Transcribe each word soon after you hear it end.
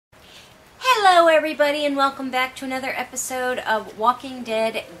Hello everybody and welcome back to another episode of Walking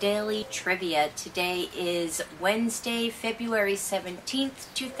Dead Daily Trivia. Today is Wednesday, February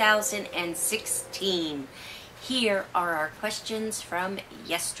 17th, 2016. Here are our questions from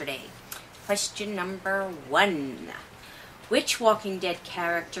yesterday. Question number 1. Which Walking Dead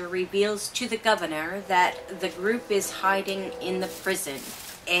character reveals to the governor that the group is hiding in the prison?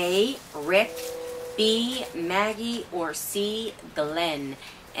 A. Rick, B. Maggie, or C. Glenn?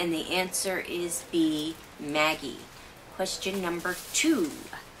 And the answer is B. Maggie. Question number 2.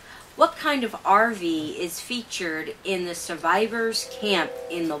 What kind of RV is featured in the survivors' camp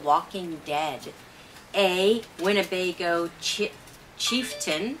in The Walking Dead? A. Winnebago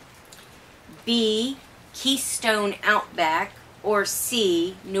Chieftain, B. Keystone Outback, or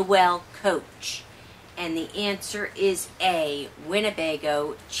C. Newell Coach? And the answer is A.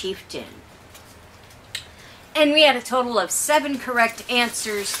 Winnebago Chieftain. And we had a total of 7 correct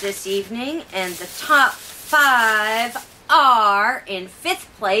answers this evening, and the top 5 are: in 5th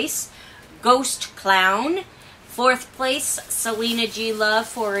place, Ghost Clown; 4th place, Selena G. Love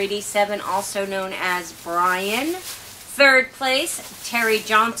 487, also known as Brian; 3rd place, Terry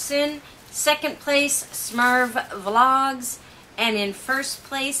Johnson; 2nd place, Smurv Vlogs; and in 1st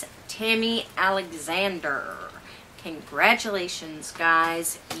place, Tammy Alexander. Congratulations,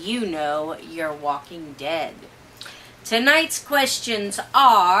 guys. You know you're Walking Dead. Tonight's questions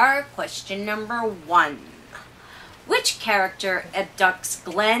are: question number 1. Which character abducts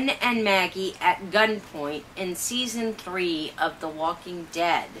Glenn and Maggie at gunpoint in Season 3 of The Walking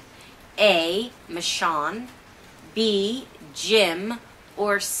Dead? A. Michonne, B. Jim,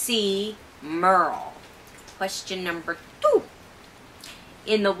 or C. Merle? Question number 2.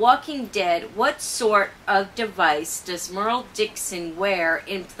 In The Walking Dead, what sort of device does Merle Dixon wear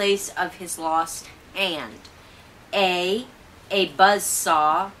in place of his lost hand? A. A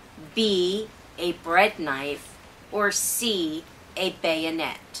buzzsaw, B. A bread knife, or C. A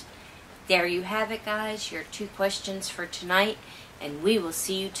bayonet? There you have it, guys. Your 2 questions for tonight, and we will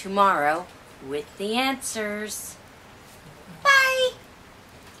see you tomorrow with the answers.